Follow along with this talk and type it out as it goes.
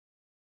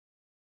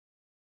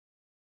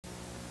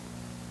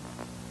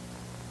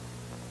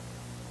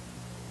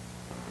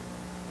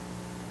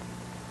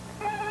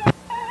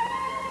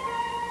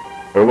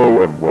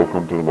Hello and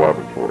welcome to the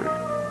laboratory.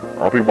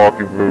 I'll be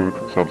walking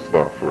through some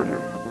stuff for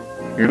you.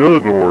 You know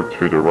the door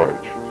to the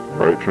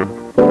right, Chimp?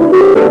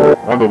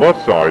 On the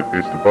left side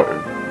is the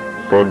button.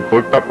 Go and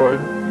click that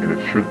button and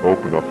it should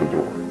open up the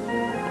door.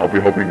 I'll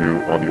be helping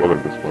you on the other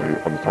display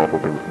on the top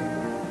of everything.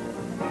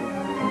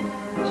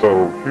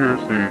 So here's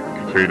the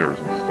containers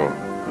and stuff.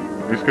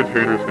 These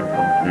containers can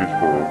come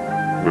useful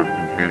with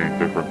containing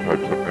different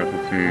types of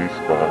entities,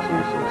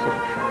 bosses, and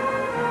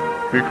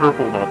such. Be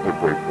careful not to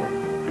break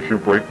them. If you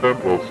break them,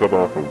 they'll set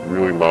off a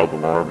really loud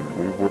alarm and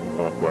we wouldn't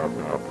want that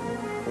to happen.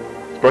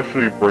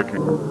 Especially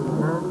breaking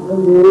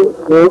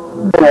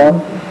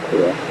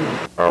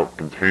out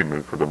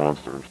containment for the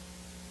monsters.